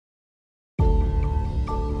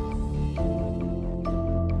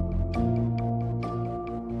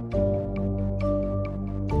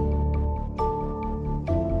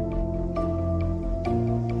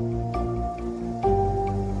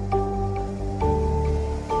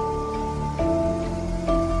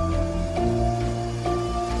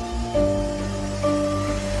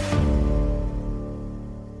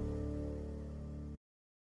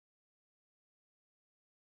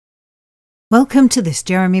Welcome to this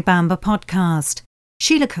Jeremy Bamber podcast.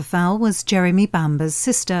 Sheila Caffel was Jeremy Bamber's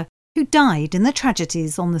sister, who died in the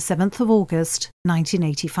tragedies on the 7th of August,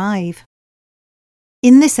 1985.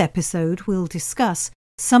 In this episode, we'll discuss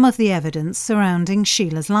some of the evidence surrounding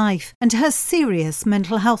Sheila's life and her serious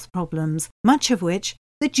mental health problems, much of which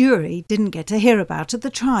the jury didn't get to hear about at the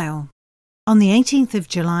trial. On the 18th of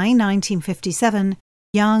July 1957,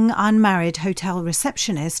 young unmarried hotel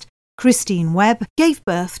receptionist Christine Webb gave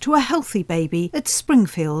birth to a healthy baby at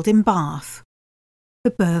Springfield in Bath. The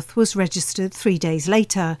birth was registered 3 days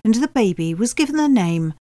later, and the baby was given the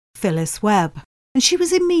name Phyllis Webb, and she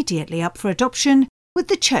was immediately up for adoption with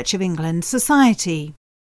the Church of England Society.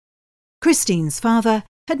 Christine's father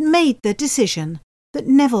had made the decision that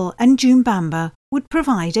Neville and June Bamber would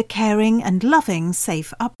provide a caring and loving,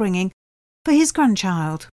 safe upbringing for his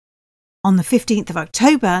grandchild. On the 15th of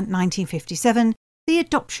October 1957, the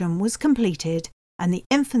adoption was completed and the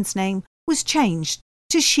infant's name was changed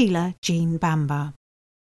to Sheila Jean Bamber.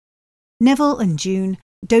 Neville and June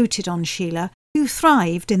doted on Sheila, who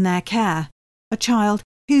thrived in their care, a child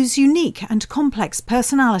whose unique and complex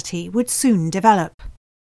personality would soon develop.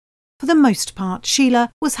 For the most part,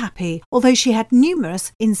 Sheila was happy, although she had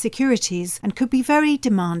numerous insecurities and could be very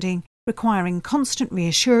demanding, requiring constant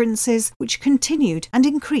reassurances which continued and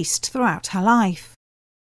increased throughout her life.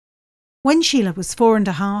 When Sheila was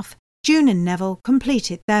 4.5, June and Neville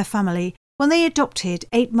completed their family when they adopted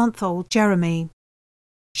 8-month-old Jeremy.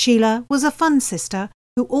 Sheila was a fun sister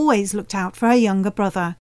who always looked out for her younger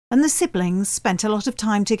brother, and the siblings spent a lot of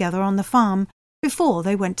time together on the farm before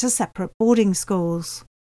they went to separate boarding schools.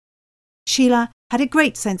 Sheila had a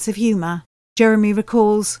great sense of humour. Jeremy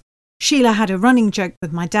recalls, "Sheila had a running joke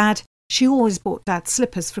with my dad. She always bought Dad's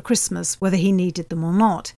slippers for Christmas, whether he needed them or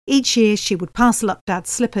not. Each year she would parcel up Dad's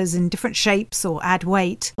slippers in different shapes or add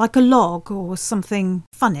weight, like a log or something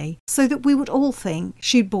funny, so that we would all think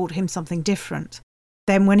she'd bought him something different.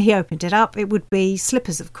 Then when he opened it up, it would be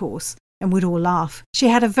slippers, of course, and we'd all laugh." She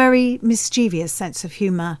had a very mischievous sense of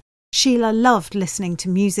humour. Sheila loved listening to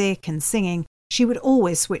music and singing. She would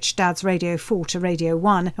always switch Dad's Radio 4 to Radio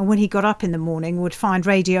 1, and when he got up in the morning would find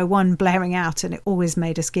Radio 1 blaring out, and it always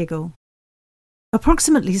made us giggle.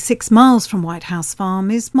 Approximately 6 miles from White House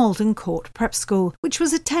Farm is Malden Court Prep School, which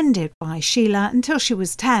was attended by Sheila until she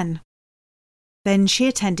was 10. Then she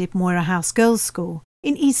attended Moira House Girls' School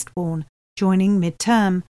in Eastbourne, joining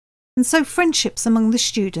mid-term, and so friendships among the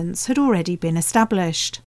students had already been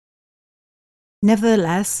established.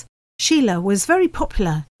 Nevertheless, Sheila was very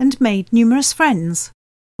popular and made numerous friends.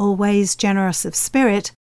 Always generous of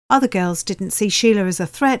spirit, other girls didn't see Sheila as a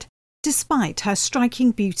threat, despite her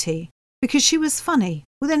striking beauty, because she was funny,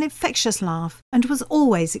 with an infectious laugh, and was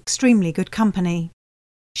always extremely good company.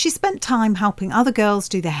 She spent time helping other girls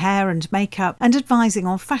do their hair and makeup and advising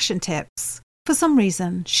on fashion tips. For some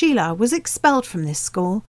reason, Sheila was expelled from this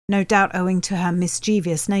school, no doubt owing to her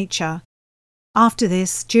mischievous nature. After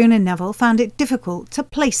this, June and Neville found it difficult to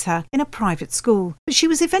place her in a private school, but she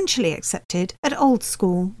was eventually accepted at Old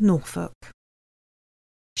School, Norfolk.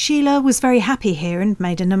 Sheila was very happy here and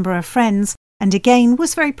made a number of friends, and again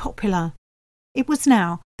was very popular. It was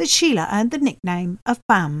now that Sheila earned the nickname of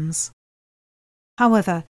Bams.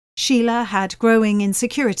 However, Sheila had growing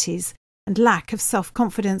insecurities and lack of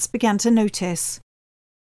self-confidence began to notice.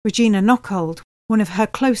 Regina Knockhold, one of her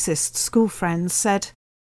closest school friends, said,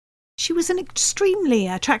 "She was an extremely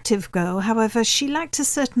attractive girl, however she lacked a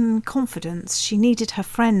certain confidence. She needed her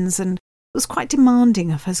friends and was quite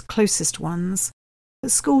demanding of her closest ones.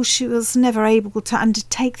 At school she was never able to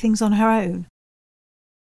undertake things on her own."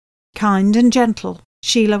 Kind and gentle,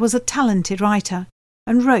 Sheila was a talented writer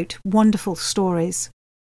and wrote wonderful stories.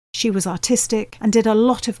 She was artistic and did a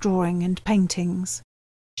lot of drawing and paintings.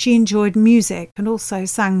 She enjoyed music and also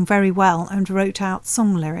sang very well and wrote out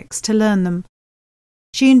song lyrics to learn them.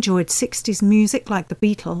 She enjoyed 60s music like the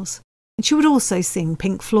Beatles, and she would also sing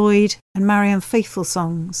Pink Floyd and Marianne Faithfull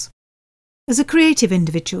songs. As a creative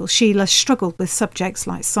individual, Sheila struggled with subjects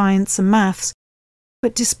like science and maths,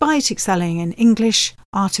 but despite excelling in English,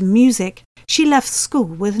 art and music, she left school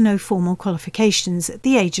with no formal qualifications at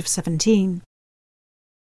the age of 17.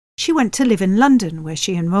 She went to live in London, where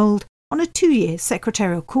she enrolled on a 2-year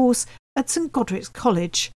secretarial course at St Godric's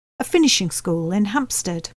College, a finishing school in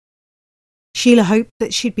Hampstead. Sheila hoped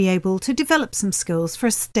that she'd be able to develop some skills for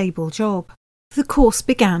a stable job. The course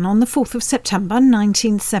began on the 4th of September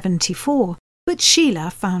 1974, but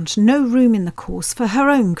Sheila found no room in the course for her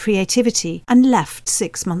own creativity and left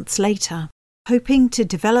 6 months later. Hoping to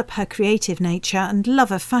develop her creative nature and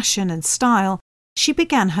love of fashion and style, she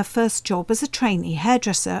began her first job as a trainee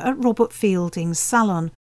hairdresser at Robert Fielding's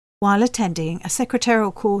salon, while attending a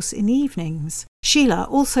secretarial course in the evenings. Sheila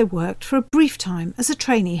also worked for a brief time as a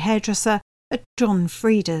trainee hairdresser at John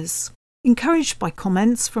Frieda's. Encouraged by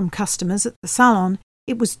comments from customers at the salon,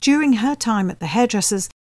 it was during her time at the hairdresser's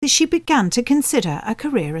that she began to consider a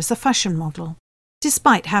career as a fashion model.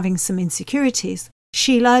 Despite having some insecurities,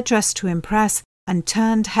 Sheila dressed to impress and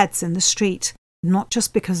turned heads in the street, not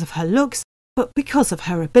just because of her looks, but because of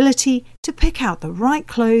her ability to pick out the right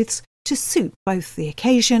clothes to suit both the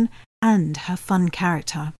occasion and her fun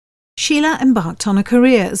character. Sheila embarked on a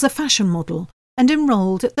career as a fashion model and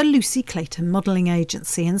enrolled at the Lucy Clayton Modelling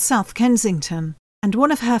Agency in South Kensington, and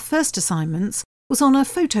one of her first assignments was on a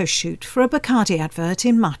photo shoot for a Bacardi advert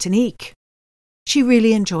in Martinique. She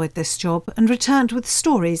really enjoyed this job and returned with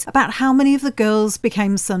stories about how many of the girls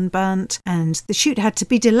became sunburnt and the shoot had to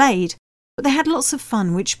be delayed, but they had lots of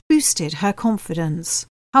fun which boosted her confidence.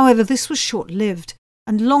 However, this was short-lived,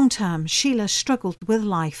 and long-term Sheila struggled with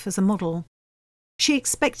life as a model. She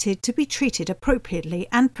expected to be treated appropriately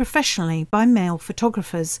and professionally by male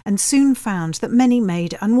photographers and soon found that many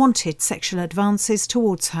made unwanted sexual advances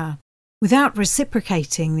towards her. Without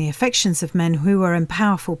reciprocating the affections of men who were in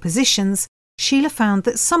powerful positions, Sheila found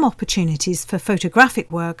that some opportunities for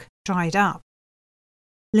photographic work dried up.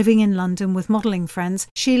 Living in London with modelling friends,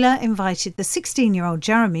 Sheila invited the 16-year-old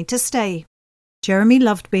Jeremy to stay. Jeremy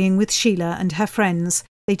loved being with Sheila and her friends.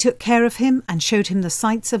 They took care of him and showed him the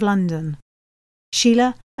sights of London.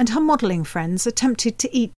 Sheila and her modelling friends attempted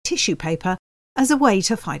to eat tissue paper as a way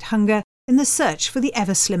to fight hunger in the search for the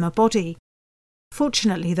ever slimmer body.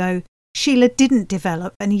 Fortunately, though, Sheila didn't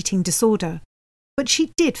develop an eating disorder, but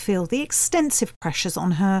she did feel the extensive pressures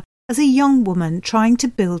on her as a young woman trying to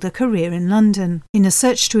build a career in London. In a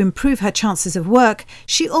search to improve her chances of work,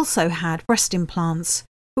 she also had breast implants,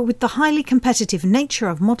 but with the highly competitive nature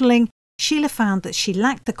of modelling, Sheila found that she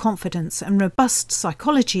lacked the confidence and robust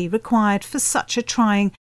psychology required for such a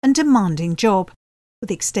trying and demanding job,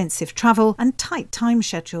 with extensive travel and tight time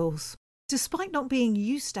schedules. Despite not being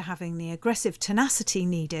used to having the aggressive tenacity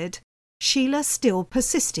needed, Sheila still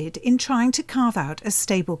persisted in trying to carve out a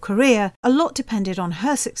stable career. A lot depended on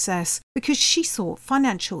her success because she sought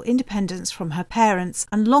financial independence from her parents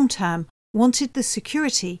and long-term wanted the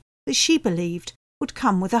security that she believed would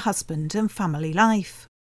come with a husband and family life.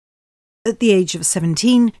 At the age of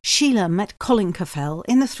 17, Sheila met Colin Caffell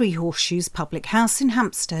in the Three Horseshoes public house in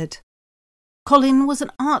Hampstead. Colin was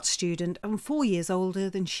an art student and 4 years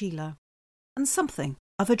older than Sheila, and something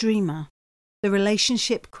of a dreamer. The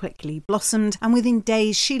relationship quickly blossomed, and within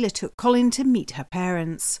days Sheila took Colin to meet her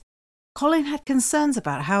parents. Colin had concerns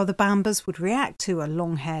about how the Bambas would react to a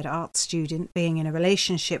long-haired art student being in a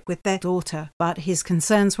relationship with their daughter, but his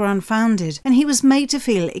concerns were unfounded, and he was made to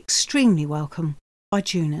feel extremely welcome by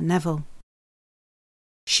Juna Neville.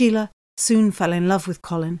 Sheila soon fell in love with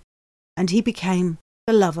Colin, and he became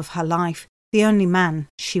the love of her life, the only man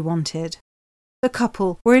she wanted. The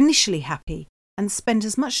couple were initially happy and spent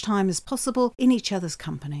as much time as possible in each other's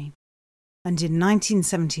company. And in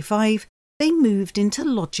 1975, they moved into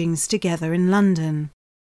lodgings together in London.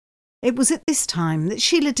 It was at this time that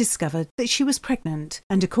Sheila discovered that she was pregnant,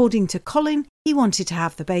 and according to Colin, he wanted to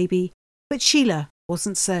have the baby, but Sheila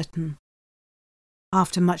wasn't certain.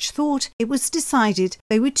 After much thought, it was decided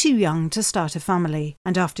they were too young to start a family,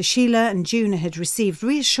 and after Sheila and Juna had received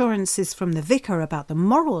reassurances from the vicar about the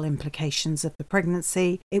moral implications of the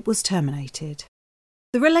pregnancy, it was terminated.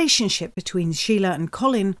 The relationship between Sheila and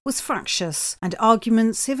Colin was fractious, and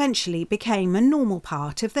arguments eventually became a normal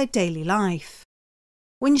part of their daily life.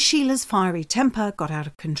 When Sheila's fiery temper got out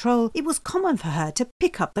of control, it was common for her to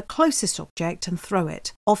pick up the closest object and throw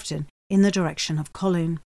it, often in the direction of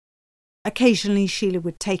Colin. Occasionally, Sheila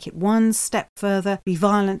would take it one step further, be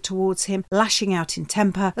violent towards him, lashing out in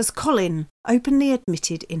temper, as Colin openly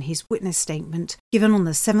admitted in his witness statement given on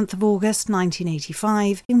the 7th of August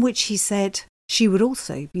 1985, in which he said, "She would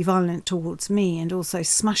also be violent towards me and also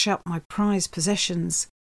smash up my prized possessions."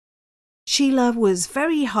 Sheila was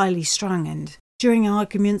very highly strung, and during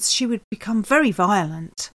arguments she would become very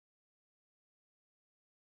violent.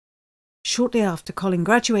 Shortly after Colin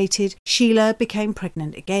graduated, Sheila became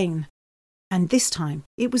pregnant again. And this time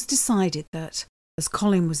it was decided that, as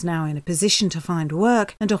Colin was now in a position to find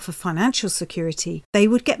work and offer financial security, they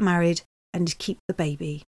would get married and keep the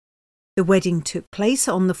baby. The wedding took place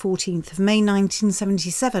on the 14th of May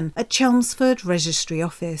 1977 at Chelmsford Registry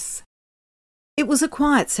Office. It was a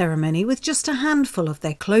quiet ceremony with just a handful of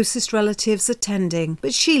their closest relatives attending,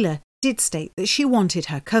 but Sheila did state that she wanted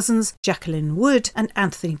her cousins Jacqueline Wood and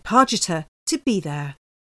Anthony Pargeter to be there.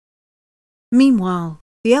 Meanwhile,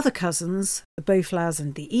 the other cousins, the Beaufleurs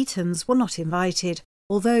and the Eatons, were not invited,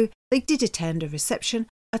 although they did attend a reception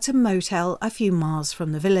at a motel a few miles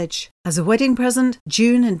from the village. As a wedding present,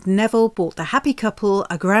 June and Neville bought the happy couple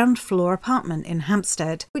a ground floor apartment in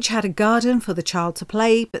Hampstead, which had a garden for the child to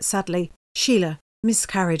play, but sadly, Sheila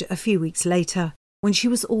miscarried a few weeks later, when she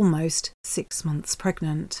was almost 6 months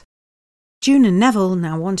pregnant. June and Neville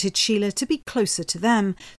now wanted Sheila to be closer to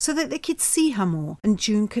them so that they could see her more and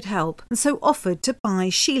June could help, and so offered to buy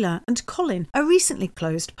Sheila and Colin a recently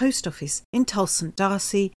closed post office in Tull St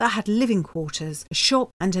Darcy that had living quarters, a shop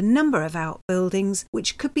and a number of outbuildings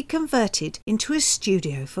which could be converted into a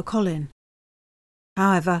studio for Colin.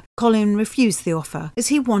 However, Colin refused the offer as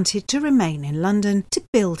he wanted to remain in London to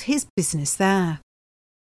build his business there.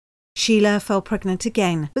 Sheila fell pregnant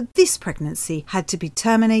again, but this pregnancy had to be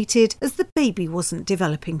terminated as the baby wasn't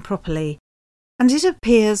developing properly. And it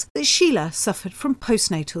appears that Sheila suffered from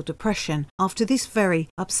postnatal depression after this very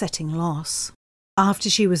upsetting loss. After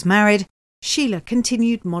she was married, Sheila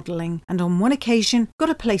continued modelling and on one occasion got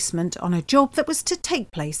a placement on a job that was to take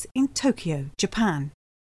place in Tokyo, Japan.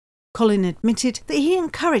 Colin admitted that he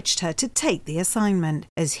encouraged her to take the assignment,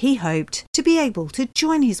 as he hoped to be able to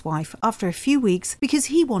join his wife after a few weeks because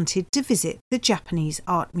he wanted to visit the Japanese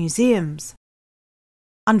art museums.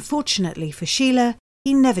 Unfortunately for Sheila,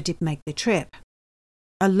 he never did make the trip.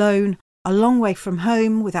 Alone, a long way from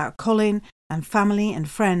home, without Colin and family and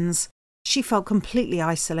friends, she felt completely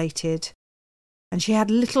isolated, and she had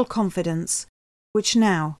little confidence, which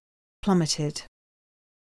now plummeted.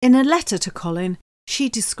 In a letter to Colin, she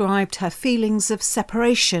described her feelings of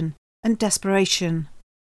separation and desperation.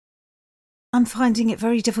 I'm finding it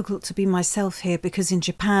very difficult to be myself here because in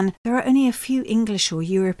Japan there are only a few English or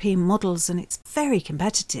European models and it's very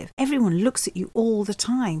competitive. Everyone looks at you all the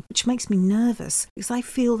time, which makes me nervous because I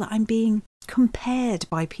feel that I'm being compared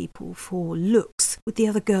by people for looks with the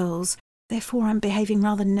other girls. Therefore, I'm behaving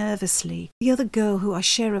rather nervously. The other girl who I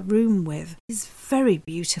share a room with is very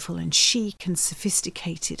beautiful and chic and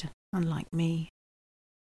sophisticated, unlike me.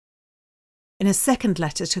 In a second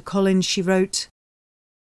letter to Colin, she wrote,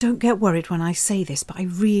 "Don't get worried when I say this, but I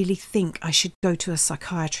really think I should go to a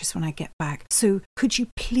psychiatrist when I get back. So could you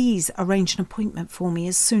please arrange an appointment for me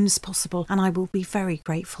as soon as possible, and I will be very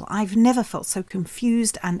grateful. I've never felt so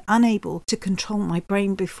confused and unable to control my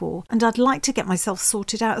brain before, and I'd like to get myself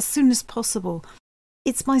sorted out as soon as possible.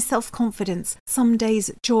 It's my self-confidence. Some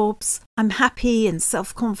days at jobs, I'm happy and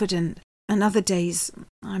self-confident. And other days,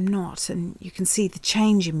 I'm not, and you can see the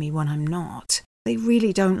change in me when I'm not. They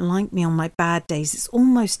really don't like me on my bad days. It's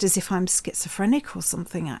almost as if I'm schizophrenic or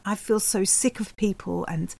something. I feel so sick of people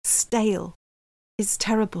and stale. It's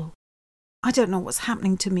terrible. I don't know what's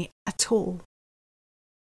happening to me at all."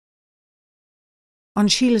 On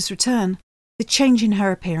Sheila's return, the change in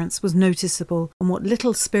her appearance was noticeable, and what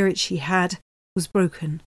little spirit she had was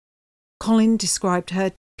broken. Colin described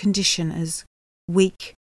her condition as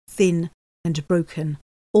weak, thin, and broken.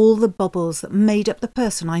 All the bubbles that made up the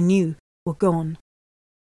person I knew were gone.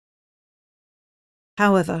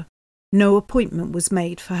 However, no appointment was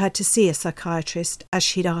made for her to see a psychiatrist as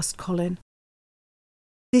she'd asked Colin.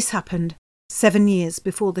 This happened 7 years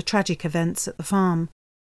before the tragic events at the farm,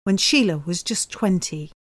 when Sheila was just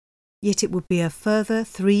 20. Yet it would be a further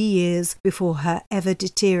 3 years before her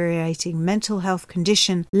ever-deteriorating mental health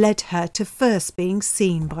condition led her to first being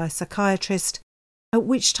seen by a psychiatrist, at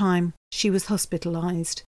which time she was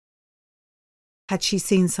hospitalised. Had she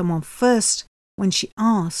seen someone first when she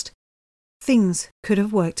asked, things could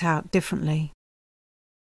have worked out differently.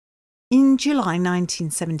 In July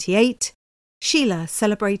 1978, Sheila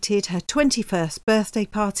celebrated her 21st birthday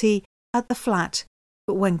party at the flat,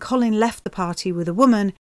 but when Colin left the party with a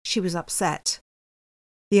woman, she was upset.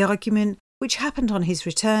 The argument, which happened on his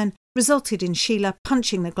return, resulted in Sheila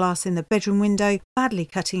punching the glass in the bedroom window, badly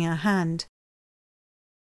cutting her hand.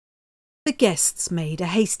 The guests made a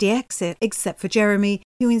hasty exit, except for Jeremy,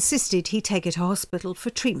 who insisted he take her to hospital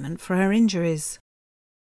for treatment for her injuries.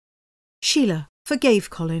 Sheila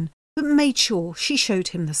forgave Colin, but made sure she showed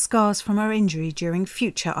him the scars from her injury during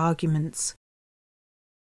future arguments.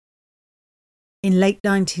 In late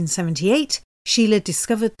 1978, Sheila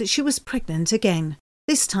discovered that she was pregnant again,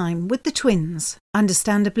 this time with the twins.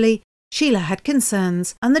 Understandably, Sheila had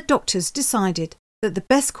concerns, and the doctors decided that the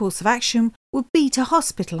best course of action would be to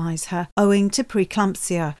hospitalise her owing to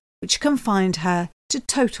preeclampsia, which confined her to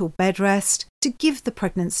total bed rest to give the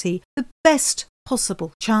pregnancy the best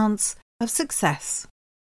possible chance of success.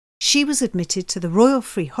 She was admitted to the Royal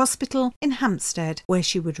Free Hospital in Hampstead, where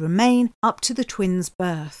she would remain up to the twins'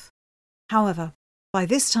 birth. However, by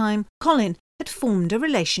this time, Colin had formed a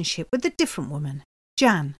relationship with a different woman,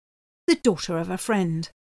 Jan, the daughter of a friend.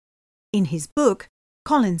 In his book,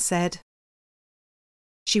 Colin said,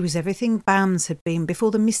 She was everything Bams had been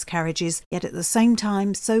before the miscarriages, yet at the same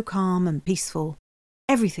time so calm and peaceful.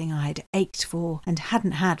 Everything I had ached for and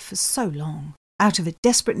hadn't had for so long. Out of a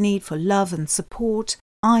desperate need for love and support,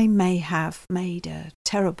 I may have made a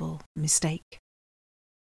terrible mistake.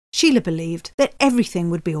 Sheila believed that everything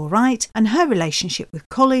would be all right and her relationship with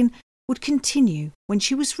Colin would continue when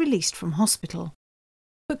she was released from hospital.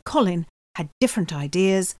 But Colin had different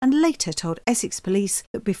ideas and later told Essex Police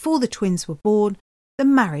that before the twins were born, the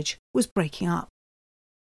marriage was breaking up.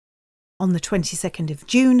 On the 22nd of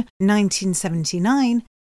June 1979,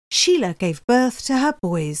 Sheila gave birth to her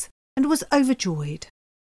boys and was overjoyed.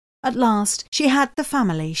 At last, she had the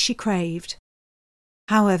family she craved.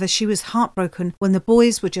 However, she was heartbroken when the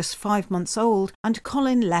boys were just 5 months old and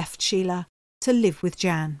Colin left Sheila to live with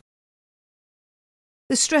Jan.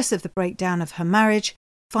 The stress of the breakdown of her marriage,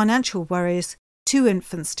 financial worries, 2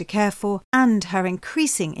 infants to care for, and her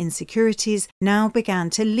increasing insecurities now began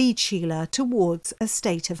to lead Sheila towards a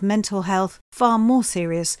state of mental health far more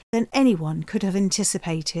serious than anyone could have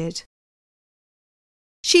anticipated.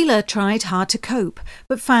 Sheila tried hard to cope,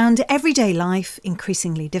 but found everyday life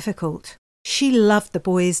increasingly difficult. She loved the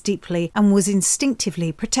boys deeply and was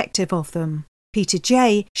instinctively protective of them. Peter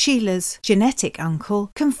J., Sheila's genetic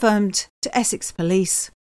uncle, confirmed to Essex Police.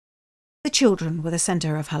 The children were the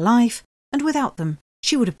centre of her life, and without them,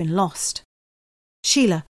 she would have been lost.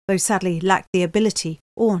 Sheila, though sadly, lacked the ability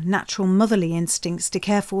or natural motherly instincts to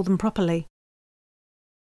care for them properly.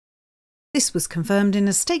 This was confirmed in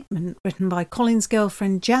a statement written by Colin's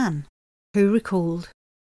girlfriend Jan, who recalled,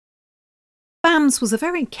 "Bams was a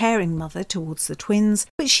very caring mother towards the twins,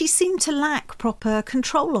 but she seemed to lack proper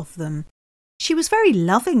control of them. She was very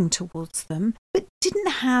loving towards them, but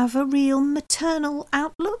didn't have a real maternal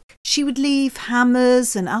outlook. She would leave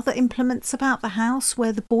hammers and other implements about the house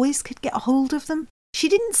where the boys could get a hold of them. She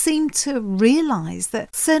didn't seem to realise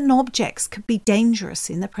that certain objects could be dangerous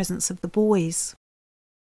in the presence of the boys."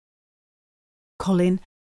 Colin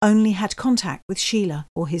only had contact with Sheila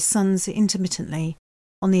or his sons intermittently,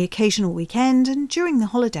 on the occasional weekend and during the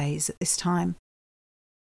holidays at this time.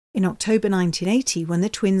 In October 1980, when the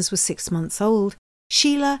twins were 6 months old,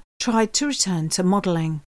 Sheila tried to return to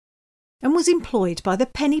modelling and was employed by the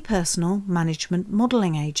Penny Personal Management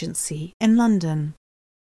Modelling Agency in London.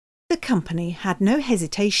 The company had no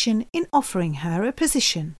hesitation in offering her a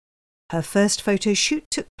position. Her first photo shoot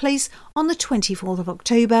took place on the 24th of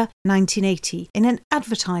October 1980 in an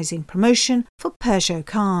advertising promotion for Peugeot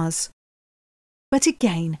cars. But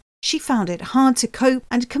again, she found it hard to cope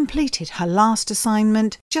and completed her last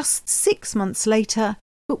assignment just 6 months later,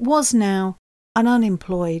 but was now an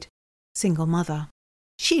unemployed single mother.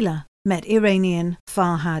 Sheila met Iranian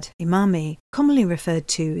Farhad Imami, commonly referred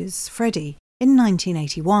to as Freddie, in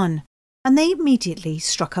 1981, and they immediately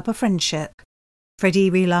struck up a friendship.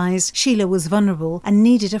 Freddie realised Sheila was vulnerable and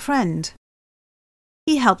needed a friend.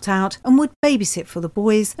 He helped out and would babysit for the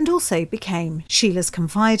boys and also became Sheila's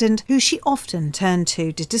confidant, who she often turned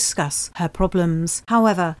to discuss her problems.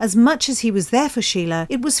 However, as much as he was there for Sheila,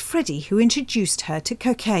 it was Freddie who introduced her to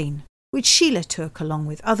cocaine, which Sheila took along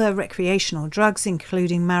with other recreational drugs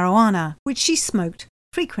including marijuana, which she smoked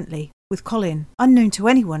frequently with Colin. Unknown to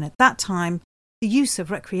anyone at that time, the use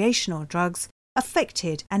of recreational drugs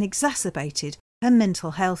affected and exacerbated her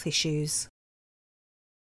mental health issues.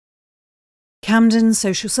 Camden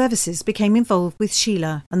Social Services became involved with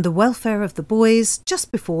Sheila and the welfare of the boys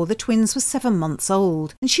just before the twins were 7 months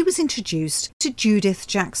old, and she was introduced to Judith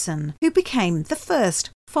Jackson, who became the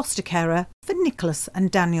first foster carer for Nicholas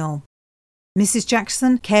and Daniel. Mrs.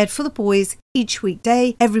 Jackson cared for the boys each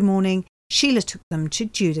weekday. Every morning, Sheila took them to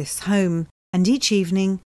Judith's home, and each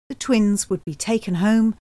evening, the twins would be taken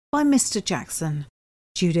home by Mr. Jackson.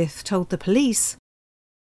 Judith told the police,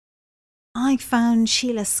 "I found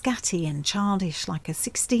Sheila scatty and childish like a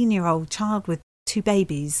 16-year-old child with 2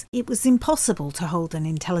 babies. It was impossible to hold an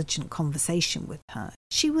intelligent conversation with her.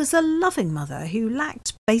 She was a loving mother who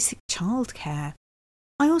lacked basic childcare.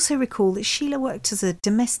 I also recall that Sheila worked as a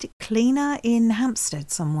domestic cleaner in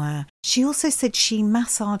Hampstead somewhere. She also said she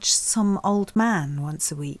massaged some old man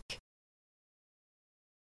once a week."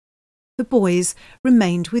 The boys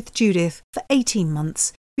remained with Judith for 18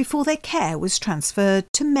 months before their care was transferred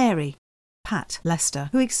to Mary, Pat Lester,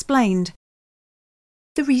 who explained,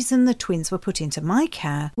 "The reason the twins were put into my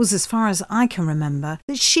care was, as far as I can remember,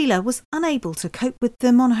 that Sheila was unable to cope with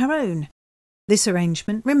them on her own. This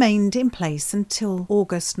arrangement remained in place until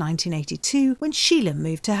August 1982, when Sheila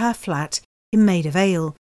moved to her flat in Maida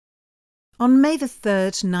Vale. On May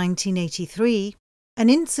 3rd, 1983, an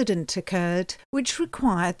incident occurred which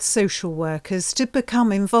required social workers to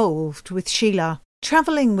become involved with Sheila.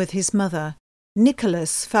 Travelling with his mother,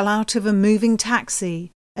 Nicholas fell out of a moving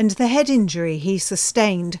taxi, and the head injury he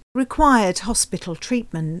sustained required hospital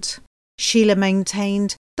treatment. Sheila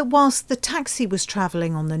maintained that whilst the taxi was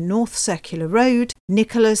travelling on the North Circular Road,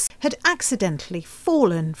 Nicholas had accidentally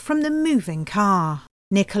fallen from the moving car.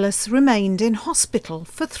 Nicholas remained in hospital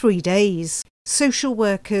for 3 days. Social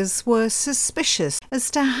workers were suspicious as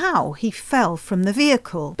to how he fell from the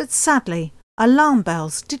vehicle, but sadly, alarm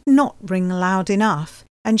bells did not ring loud enough,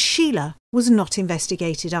 and Sheila was not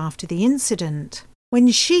investigated after the incident. When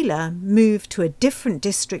Sheila moved to a different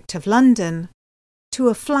district of London, to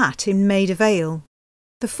a flat in Maida Vale,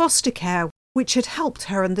 the foster care, which had helped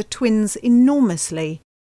her and the twins enormously,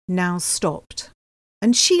 now stopped.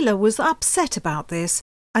 And Sheila was upset about this,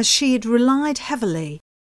 as she had relied heavily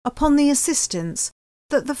upon the assistance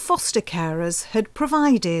that the foster carers had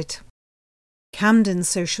provided. Camden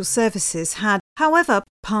Social Services had, however,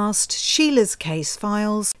 passed Sheila's case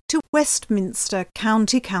files to Westminster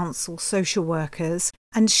County Council social workers,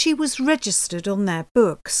 and she was registered on their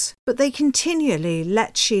books, but they continually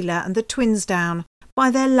let Sheila and the twins down by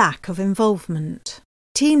their lack of involvement.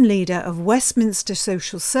 Team leader of Westminster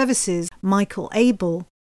Social Services, Michael Abel,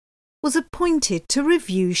 was appointed to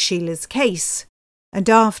review Sheila's case, and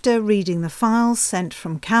after reading the files sent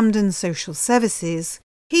from Camden Social Services,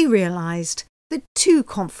 he realised that 2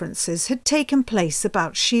 conferences had taken place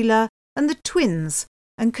about Sheila and the twins,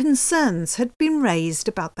 and concerns had been raised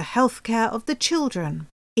about the healthcare of the children.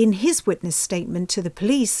 In his witness statement to the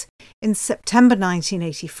police in September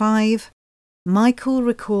 1985, Michael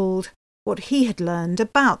recalled what he had learned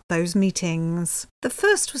about those meetings. The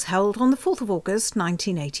first was held on the 4th of August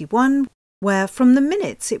 1981, where from the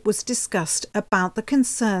minutes it was discussed about the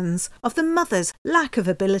concerns of the mother's lack of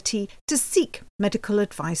ability to seek medical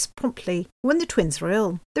advice promptly when the twins were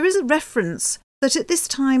ill. There is a reference that at this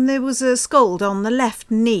time there was a scald on the left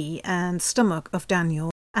knee and stomach of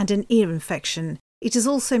Daniel and an ear infection. It is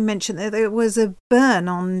also mentioned that there was a burn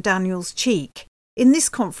on Daniel's cheek. In this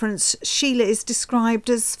conference, Sheila is described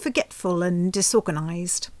as forgetful and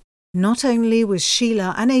disorganised. Not only was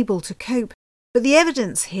Sheila unable to cope, but the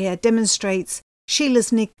evidence here demonstrates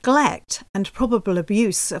Sheila's neglect and probable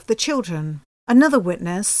abuse of the children. Another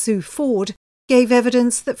witness, Sue Ford, gave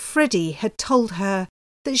evidence that Freddie had told her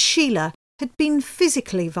that Sheila had been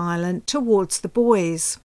physically violent towards the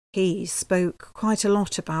boys. He spoke quite a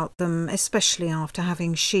lot about them, especially after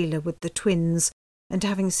having Sheila with the twins and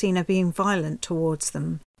having seen her being violent towards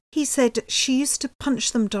them. He said she used to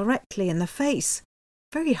punch them directly in the face.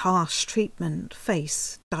 Very harsh treatment,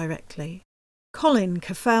 face directly. Colin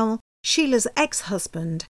Caffell, Sheila's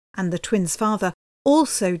ex-husband and the twins' father,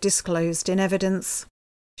 also disclosed in evidence.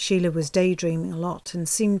 Sheila was daydreaming a lot and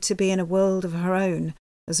seemed to be in a world of her own.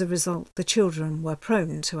 As a result, the children were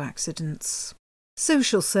prone to accidents.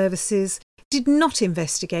 Social services did not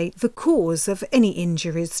investigate the cause of any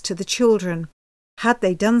injuries to the children. Had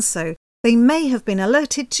they done so, they may have been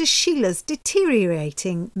alerted to Sheila's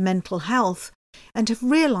deteriorating mental health and have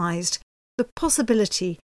realised the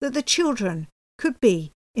possibility that the children could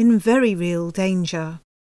be in very real danger.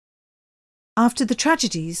 After the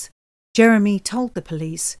tragedies, Jeremy told the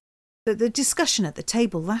police that the discussion at the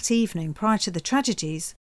table that evening prior to the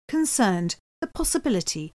tragedies concerned the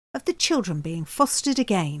possibility of the children being fostered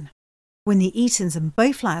again. When the Eatons and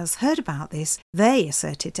Beaufleurs heard about this, they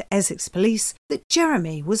asserted to Essex police that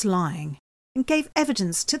Jeremy was lying and gave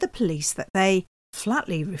evidence to the police that they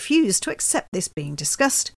flatly refused to accept this being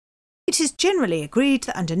discussed. It is generally agreed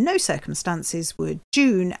that under no circumstances would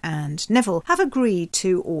June and Neville have agreed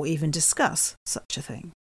to or even discuss such a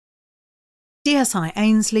thing. DSI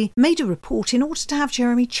Ainsley made a report in order to have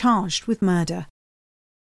Jeremy charged with murder.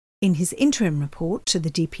 In his interim report to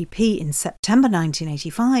the DPP in September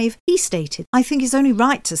 1985, he stated, "I think it's only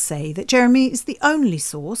right to say that Jeremy is the only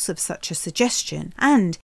source of such a suggestion,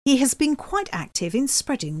 and he has been quite active in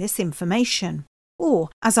spreading this information, or,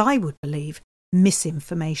 as I would believe,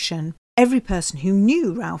 misinformation. Every person who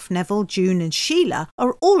knew Ralph Neville, June and Sheila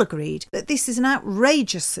are all agreed that this is an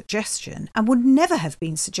outrageous suggestion and would never have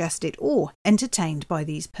been suggested or entertained by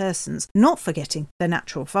these persons, not forgetting the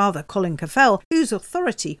natural father, Colin Caffell, whose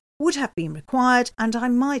authority would have been required and, I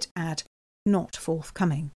might add, not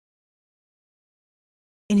forthcoming."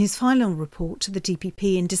 In his final report to the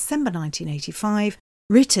DPP in December 1985,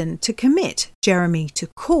 written to commit Jeremy to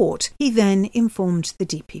court, he then informed the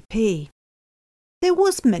DPP. There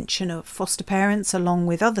was mention of foster parents along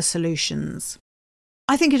with other solutions.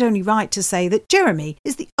 I think it only right to say that Jeremy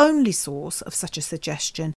is the only source of such a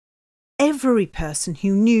suggestion. Every person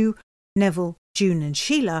who knew Neville, June and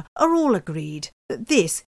Sheila are all agreed that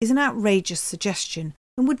this is an outrageous suggestion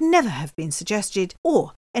and would never have been suggested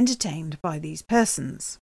or entertained by these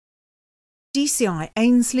persons. DCI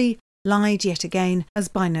Ainsley lied yet again, as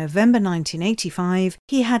by November 1985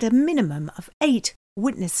 he had a minimum of 8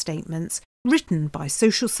 witness statements written by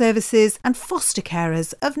social services and foster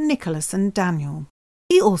carers of Nicholas and Daniel.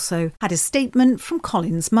 He also had a statement from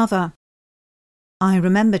Colin's mother. I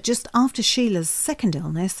remember just after Sheila's second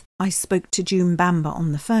illness, I spoke to June Bamber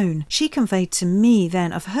on the phone. She conveyed to me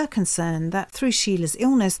then of her concern that through Sheila's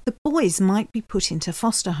illness, the boys might be put into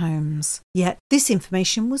foster homes. Yet this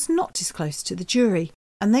information was not disclosed to the jury,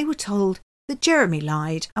 and they were told that Jeremy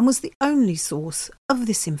lied and was the only source of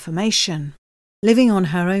this information. Living on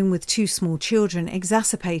her own with 2 small children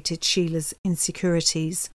exacerbated Sheila's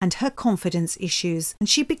insecurities and her confidence issues, and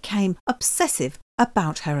she became obsessive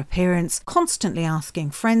about her appearance, constantly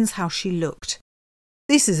asking friends how she looked.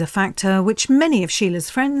 This is a factor which many of Sheila's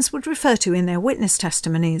friends would refer to in their witness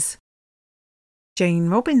testimonies. Jane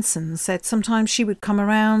Robinson said sometimes she would come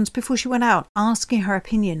around before she went out asking her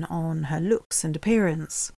opinion on her looks and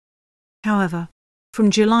appearance. However,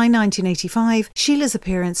 from July 1985, Sheila's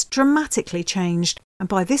appearance dramatically changed, and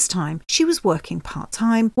by this time she was working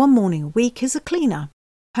part-time 1 morning a week as a cleaner.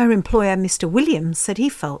 Her employer, Mr. Williams, said he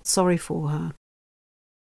felt sorry for her.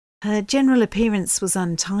 Her general appearance was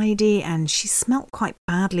untidy and she smelt quite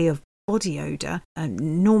badly of body odour.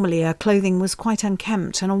 Normally her clothing was quite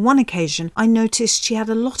unkempt, and on one occasion I noticed she had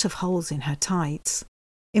a lot of holes in her tights.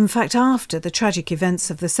 In fact, after the tragic events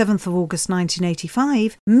of the 7th of August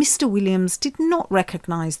 1985, Mr. Williams did not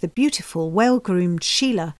recognise the beautiful, well-groomed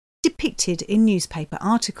Sheila depicted in newspaper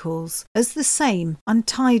articles as the same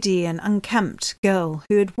untidy and unkempt girl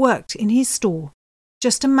who had worked in his store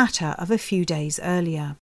just a matter of a few days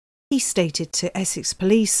earlier. He stated to Essex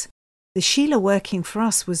Police, "The Sheila working for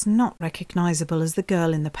us was not recognisable as the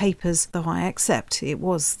girl in the papers, though I accept it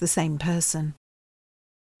was the same person."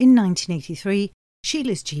 In 1983,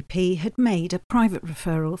 Sheila's GP had made a private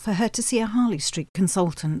referral for her to see a Harley Street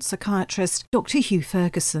consultant psychiatrist, Dr. Hugh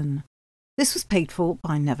Ferguson. This was paid for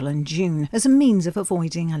by Neville and June as a means of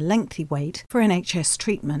avoiding a lengthy wait for NHS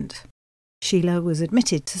treatment. Sheila was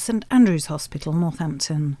admitted to St Andrew's Hospital,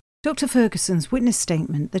 Northampton. Dr. Ferguson's witness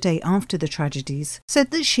statement the day after the tragedies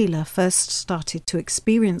said that Sheila first started to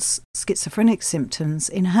experience schizophrenic symptoms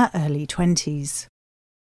in her early 20s.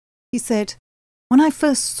 He said, "When I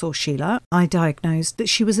first saw Sheila, I diagnosed that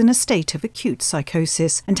she was in a state of acute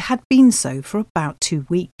psychosis and had been so for about 2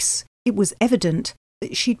 weeks. It was evident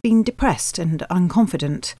that she'd been depressed and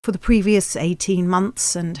unconfident for the previous 18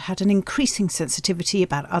 months and had an increasing sensitivity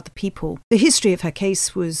about other people. The history of her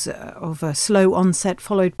case was of a slow onset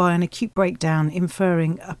followed by an acute breakdown,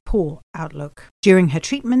 inferring a poor outlook. During her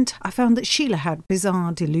treatment, I found that Sheila had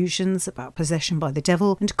bizarre delusions about possession by the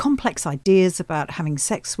devil and complex ideas about having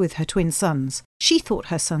sex with her twin sons. She thought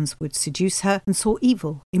her sons would seduce her and saw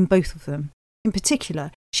evil in both of them. In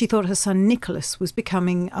particular, she thought her son Nicholas was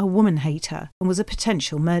becoming a woman-hater and was a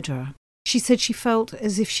potential murderer. She said she felt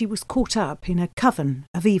as if she was caught up in a coven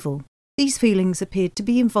of evil. These feelings appeared to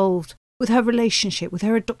be involved with her relationship with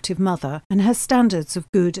her adoptive mother and her standards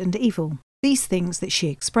of good and evil. These things that she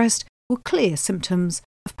expressed were clear symptoms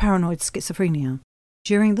of paranoid schizophrenia."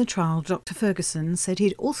 During the trial, Dr. Ferguson said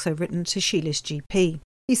he'd also written to Sheila's GP.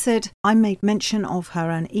 He said, "I made mention of her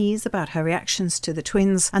unease about her reactions to the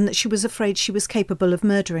twins and that she was afraid she was capable of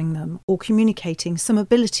murdering them or communicating some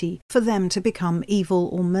ability for them to become evil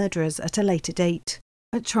or murderers at a later date."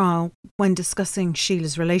 At trial, when discussing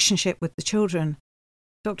Sheila's relationship with the children,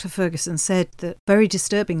 Dr. Ferguson said that, very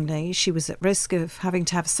disturbingly, she was at risk of having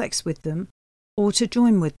to have sex with them or to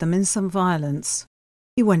join with them in some violence.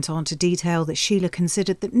 He went on to detail that Sheila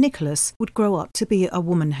considered that Nicholas would grow up to be a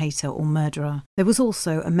woman-hater or murderer. There was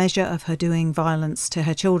also a measure of her doing violence to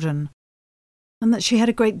her children, and that she had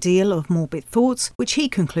a great deal of morbid thoughts, which he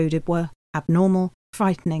concluded were abnormal,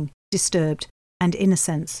 frightening, disturbed, and, in a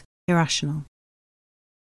sense, irrational.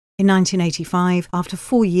 In 1985, after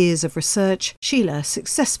 4 years of research, Sheila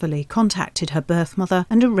successfully contacted her birth mother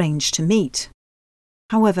and arranged to meet.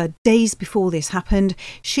 However, days before this happened,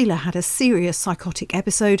 Sheila had a serious psychotic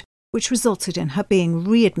episode which resulted in her being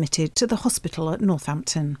readmitted to the hospital at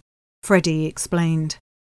Northampton. Freddie explained.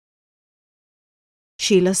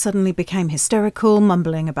 Sheila suddenly became hysterical,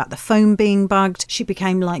 mumbling about the phone being bugged. She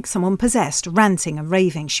became like someone possessed, ranting and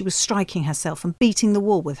raving. She was striking herself and beating the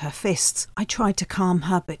wall with her fists. I tried to calm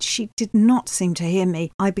her, but she did not seem to hear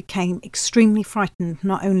me. I became extremely frightened,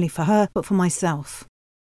 not only for her, but for myself.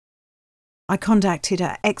 I contacted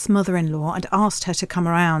her ex-mother-in-law and asked her to come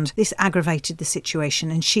around. This aggravated the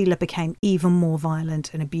situation and Sheila became even more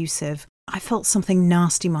violent and abusive. I felt something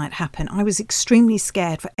nasty might happen. I was extremely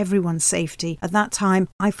scared for everyone's safety. At that time,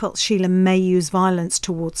 I felt Sheila may use violence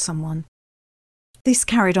towards someone. This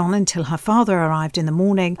carried on until her father arrived in the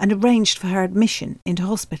morning and arranged for her admission into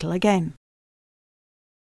hospital again.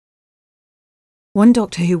 One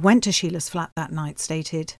doctor who went to Sheila's flat that night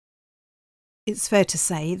stated, "It's fair to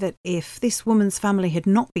say that if this woman's family had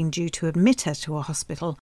not been due to admit her to a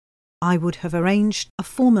hospital, I would have arranged a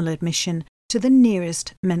formal admission to the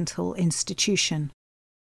nearest mental institution."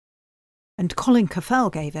 And Colin Caffell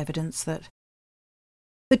gave evidence that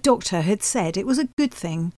the doctor had said it was a good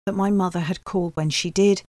thing that my mother had called when she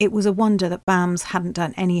did. It was a wonder that Bams hadn't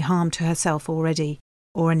done any harm to herself already,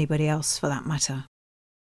 or anybody else for that matter.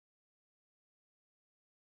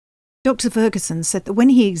 Dr. Ferguson said that when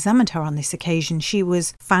he examined her on this occasion, she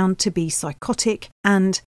was found to be psychotic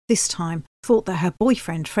and, this time, thought that her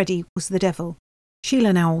boyfriend Freddie was the devil.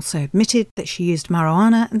 Sheila now also admitted that she used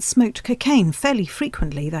marijuana and smoked cocaine fairly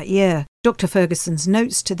frequently that year. Dr. Ferguson's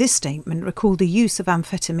notes to this statement recalled the use of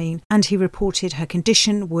amphetamine, and he reported her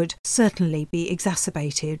condition would certainly be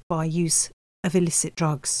exacerbated by use of illicit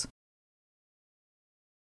drugs.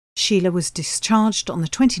 Sheila was discharged on the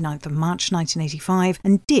 29th of March 1985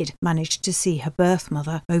 and did manage to see her birth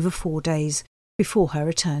mother over 4 days before her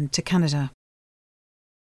return to Canada.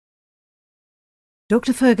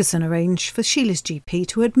 Dr. Ferguson arranged for Sheila's GP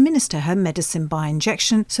to administer her medicine by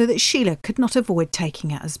injection so that Sheila could not avoid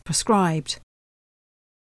taking it as prescribed.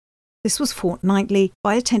 This was fortnightly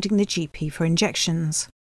by attending the GP for injections.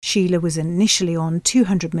 Sheila was initially on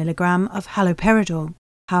 200 mg of haloperidol.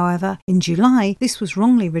 However, in July, this was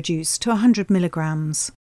wrongly reduced to 100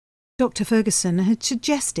 mg. Dr. Ferguson had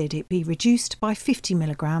suggested it be reduced by 50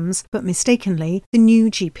 mg, but mistakenly, the new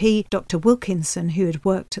GP, Dr. Wilkinson, who had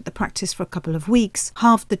worked at the practice for a couple of weeks,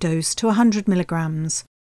 halved the dose to 100 mg.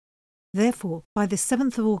 Therefore, by the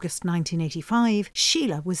 7th of August 1985,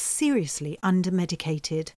 Sheila was seriously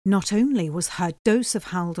under-medicated. Not only was her dose of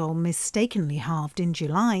Haldol mistakenly halved in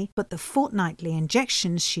July, but the fortnightly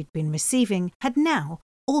injections she'd been receiving had now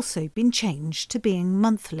also been changed to being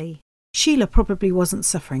monthly. Sheila probably wasn't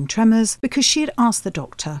suffering tremors because she had asked the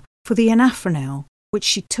doctor for the anafranil, which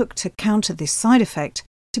she took to counter this side effect,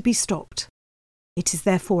 to be stopped. It is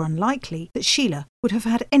therefore unlikely that Sheila would have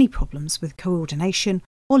had any problems with coordination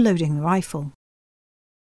or loading the rifle.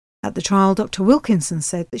 At the trial, Dr. Wilkinson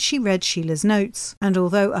said that she read Sheila's notes, and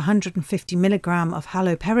although 150 mg of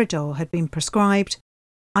haloperidol had been prescribed,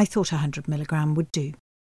 I thought 100 mg would do.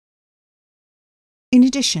 In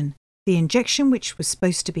addition, the injection, which was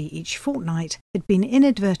supposed to be each fortnight, had been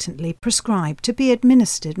inadvertently prescribed to be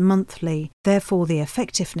administered monthly. Therefore, the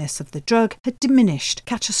effectiveness of the drug had diminished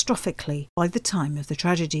catastrophically by the time of the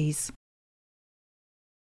tragedies.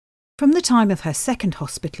 From the time of her second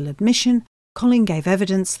hospital admission, Colin gave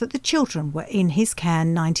evidence that the children were in his care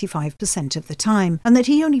 95% of the time, and that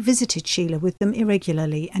he only visited Sheila with them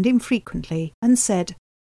irregularly and infrequently, and said,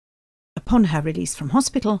 "Upon her release from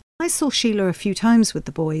hospital, I saw Sheila a few times with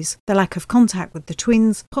the boys. The lack of contact with the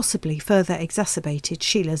twins possibly further exacerbated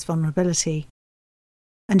Sheila's vulnerability."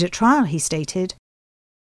 And at trial he stated,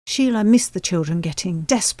 "Sheila missed the children, getting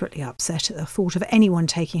desperately upset at the thought of anyone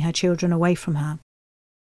taking her children away from her."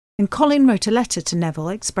 And Colin wrote a letter to Neville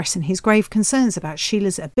expressing his grave concerns about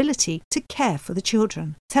Sheila's ability to care for the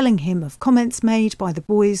children, telling him of comments made by the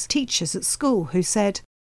boys' teachers at school who said,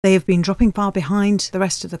 "They have been dropping far behind the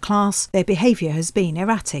rest of the class. Their behaviour has been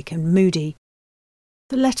erratic and moody."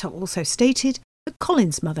 The letter also stated that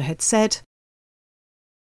Colin's mother had said,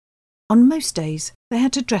 "On most days, they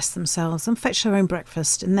had to dress themselves and fetch their own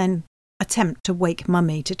breakfast and then attempt to wake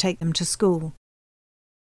Mummy to take them to school."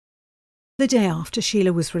 The day after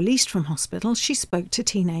Sheila was released from hospital, she spoke to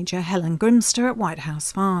teenager Helen Grimster at White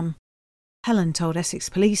House Farm. Helen told Essex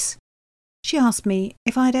Police, "She asked me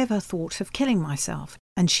if I'd ever thought of killing myself,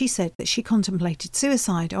 and she said that she contemplated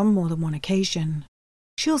suicide on more than one occasion.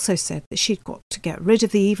 She also said that she'd got to get rid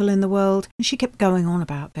of the evil in the world, and she kept going on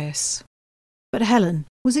about this." But Helen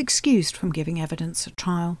was excused from giving evidence at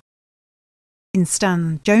trial. In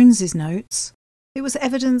Stan Jones's notes, it was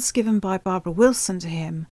evidence given by Barbara Wilson to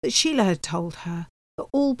him that Sheila had told her that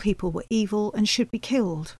all people were evil and should be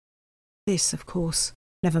killed. This, of course,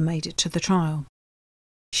 never made it to the trial.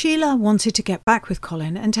 Sheila wanted to get back with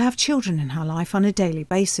Colin and to have children in her life on a daily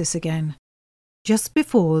basis again. Just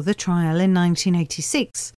before the trial in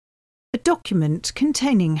 1986, a document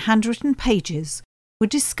containing handwritten pages were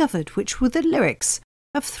discovered which were the lyrics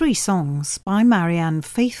of 3 songs by Marianne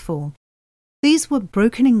Faithfull. These were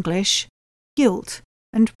Broken English, Guilt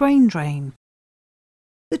and Brain Drain.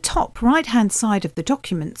 The top right-hand side of the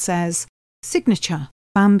document says, "Signature,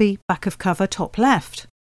 Bambi, back of cover, top left."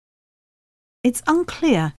 It's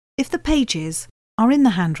unclear if the pages are in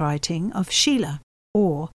the handwriting of Sheila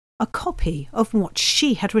or a copy of what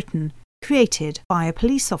she had written, created by a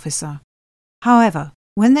police officer. However,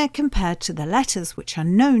 when they're compared to the letters which are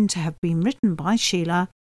known to have been written by Sheila,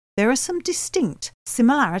 there are some distinct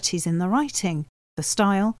similarities in the writing, the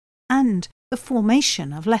style, and the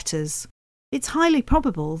formation of letters. It's highly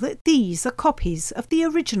probable that these are copies of the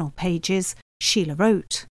original pages Sheila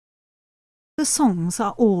wrote. The songs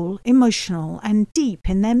are all emotional and deep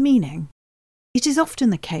in their meaning. It is often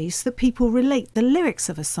the case that people relate the lyrics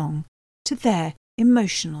of a song to their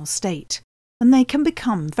emotional state, and they can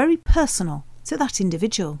become very personal to that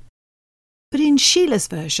individual. But in Sheila's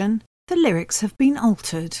version, the lyrics have been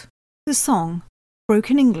altered. The song,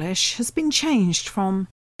 Broken English, has been changed from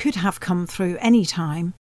could have come through any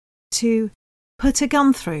time to put a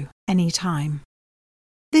gun through any time.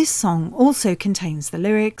 This song also contains the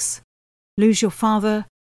lyrics, lose your father,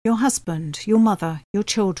 your husband, your mother, your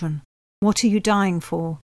children. What are you dying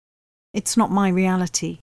for? It's not my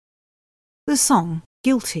reality. The song,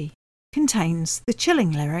 Guilty, contains the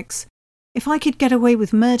chilling lyrics, if I could get away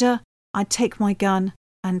with murder, I'd take my gun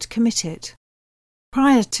and commit it.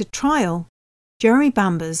 Prior to trial, Jeremy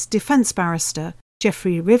Bamber's defence barrister,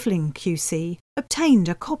 Geoffrey Rivling QC, obtained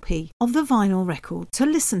a copy of the vinyl record to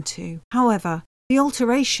listen to. However, the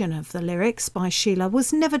alteration of the lyrics by Sheila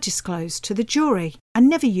was never disclosed to the jury and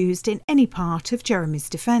never used in any part of Jeremy's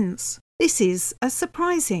defence. This is a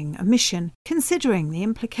surprising omission considering the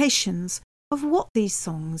implications of what these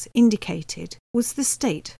songs indicated was the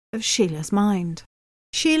state of Sheila's mind.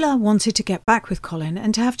 Sheila wanted to get back with Colin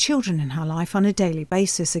and to have children in her life on a daily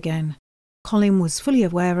basis again. Colin was fully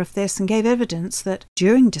aware of this and gave evidence that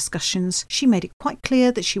during discussions she made it quite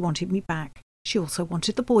clear that she wanted me back. She also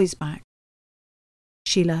wanted the boys back.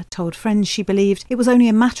 Sheila told friends she believed it was only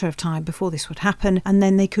a matter of time before this would happen and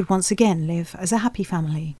then they could once again live as a happy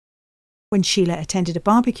family. When Sheila attended a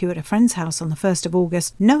barbecue at a friend's house on the 1st of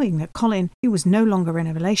August, knowing that Colin, who was no longer in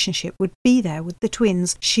a relationship, would be there with the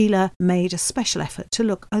twins, Sheila made a special effort to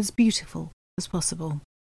look as beautiful as possible.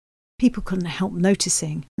 People couldn't help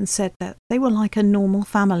noticing and said that they were like a normal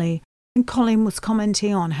family, and Colin was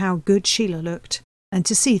commenting on how good Sheila looked. And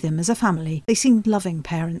to see them as a family, they seemed loving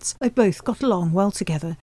parents. They both got along well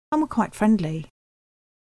together and were quite friendly.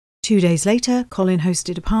 2 days later, Colin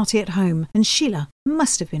hosted a party at home, and Sheila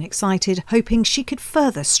must have been excited, hoping she could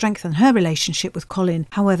further strengthen her relationship with Colin.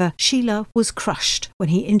 However, Sheila was crushed when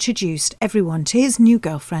he introduced everyone to his new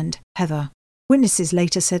girlfriend, Heather. Witnesses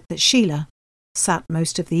later said that Sheila sat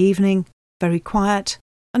most of the evening, very quiet,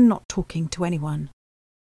 and not talking to anyone.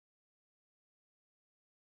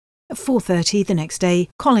 At 4:30 the next day,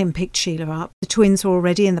 Colin picked Sheila up. The twins were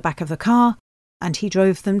already in the back of the car, and he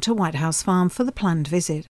drove them to White House Farm for the planned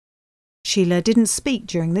visit. Sheila didn't speak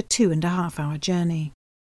during the 2.5-hour journey.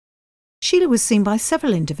 Sheila was seen by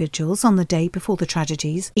several individuals on the day before the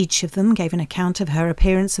tragedies. Each of them gave an account of her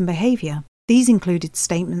appearance and behaviour. These included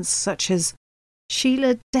statements such as,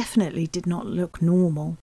 Sheila definitely did not look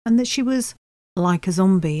normal, and that she was like a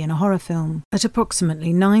zombie in a horror film. At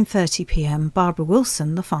approximately 9:30 p.m, Barbara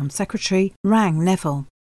Wilson, the farm secretary, rang Neville,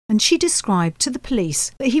 and she described to the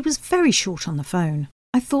police that he was very short on the phone.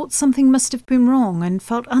 I thought something must have been wrong and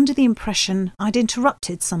felt under the impression I'd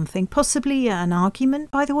interrupted something, possibly an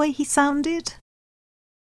argument by the way he sounded.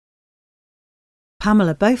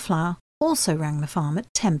 Pamela Beauflower also rang the farm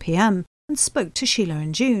at 10 p.m. and spoke to Sheila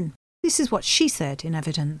in June. This is what she said in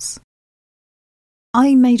evidence.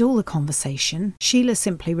 I made all the conversation. Sheila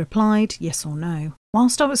simply replied yes or no.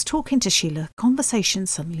 Whilst I was talking to Sheila, the conversation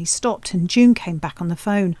suddenly stopped and June came back on the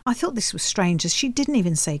phone. I thought this was strange as she didn't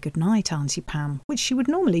even say goodnight, Auntie Pam, which she would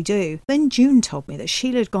normally do. Then June told me that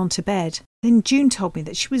Sheila had gone to bed. Then June told me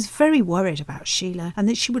that she was very worried about Sheila and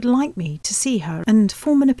that she would like me to see her and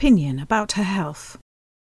form an opinion about her health.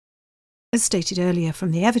 As stated earlier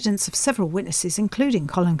from the evidence of several witnesses, including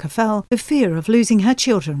Colin Caffell, the fear of losing her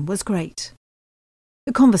children was great.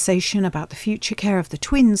 The conversation about the future care of the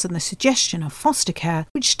twins and the suggestion of foster care,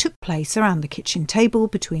 which took place around the kitchen table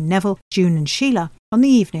between Neville, June and Sheila on the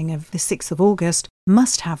evening of the 6th of August,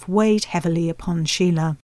 must have weighed heavily upon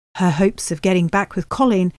Sheila. Her hopes of getting back with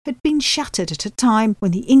Colin had been shattered at a time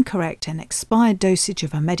when the incorrect and expired dosage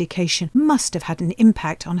of her medication must have had an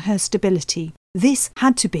impact on her stability. This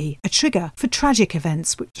had to be a trigger for tragic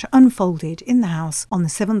events which unfolded in the house on the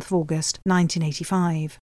 7th of August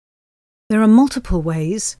 1985. There are multiple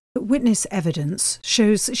ways that witness evidence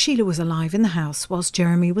shows that Sheila was alive in the house whilst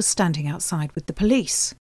Jeremy was standing outside with the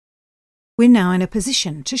police. We're now in a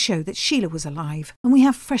position to show that Sheila was alive, and we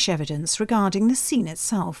have fresh evidence regarding the scene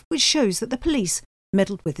itself, which shows that the police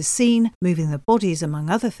meddled with the scene, moving the bodies among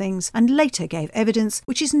other things, and later gave evidence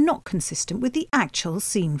which is not consistent with the actual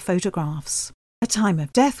scene photographs. A time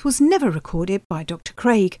of death was never recorded by Dr.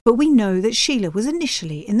 Craig, but we know that Sheila was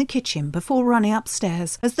initially in the kitchen before running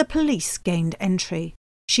upstairs as the police gained entry.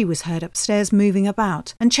 She was heard upstairs moving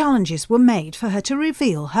about, and challenges were made for her to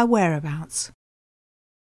reveal her whereabouts.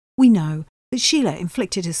 We know that Sheila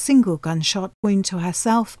inflicted a single gunshot wound to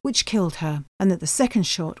herself, which killed her, and that the second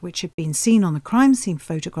shot, which had been seen on the crime scene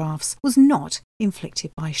photographs, was not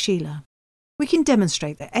inflicted by Sheila. We can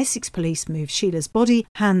demonstrate that Essex police moved Sheila's body,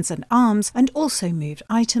 hands and arms, and also moved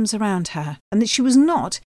items around her, and that she was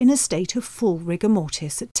not in a state of full rigor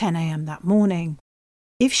mortis at 10 a.m. that morning.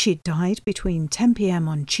 If she'd died between 10 p.m.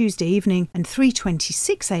 on Tuesday evening and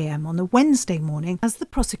 3:26 a.m. on the Wednesday morning, as the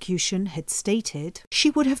prosecution had stated,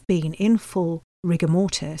 she would have been in full rigor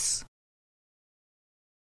mortis.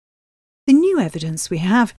 The new evidence we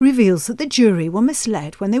have reveals that the jury were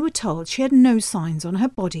misled when they were told she had no signs on her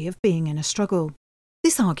body of being in a struggle.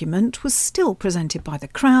 This argument was still presented by the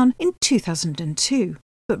Crown in 2002,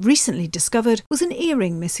 but recently discovered was an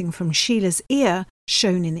earring missing from Sheila's ear,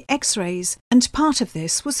 shown in the X-rays, and part of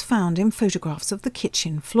this was found in photographs of the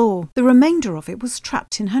kitchen floor. The remainder of it was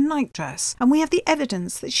trapped in her nightdress, and we have the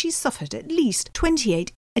evidence that she suffered at least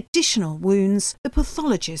 28 additional wounds the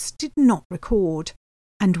pathologist did not record.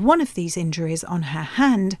 And one of these injuries on her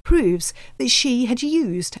hand proves that she had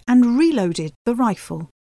used and reloaded the rifle.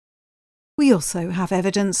 We also have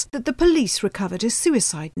evidence that the police recovered a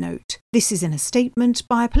suicide note. This is in a statement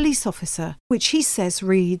by a police officer, which he says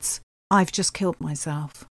reads, "I've just killed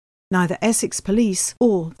myself." Neither Essex Police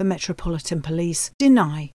or the Metropolitan Police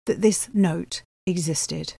deny that this note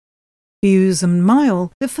existed. Hughes and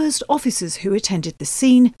Mile, the first officers who attended the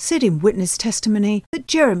scene, said in witness testimony that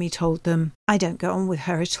Jeremy told them, "I don't get on with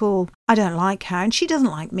her at all. I don't like her and she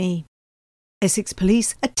doesn't like me." Essex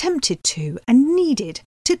Police attempted to and needed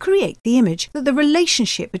to create the image that the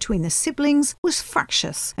relationship between the siblings was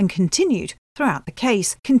fractious and continued throughout the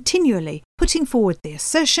case, continually putting forward the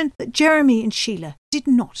assertion that Jeremy and Sheila did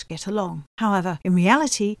not get along. However, in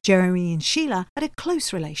reality, Jeremy and Sheila had a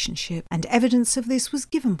close relationship, and evidence of this was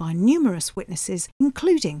given by numerous witnesses,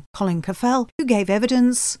 including Colin Caffell, who gave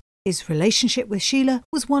evidence. His relationship with Sheila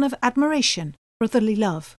was one of admiration, brotherly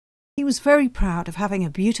love. He was very proud of having a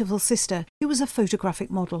beautiful sister who was a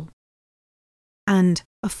photographic model. And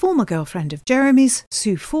a former girlfriend of Jeremy's,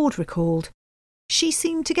 Sue Ford, recalled, "She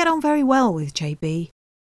seemed to get on very well with JB.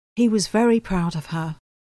 He was very proud of her."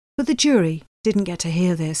 But the jury didn't get to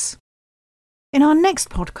hear this. In our next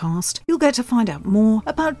podcast, you'll get to find out more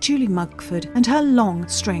about Julie Mugford and her long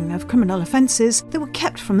string of criminal offences that were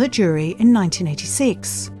kept from the jury in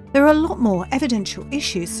 1986. There are a lot more evidential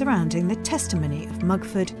issues surrounding the testimony of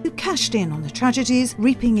Mugford, who cashed in on the tragedies,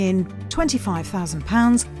 reaping in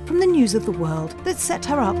 £25,000 from the News of the World that set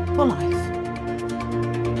her up for life.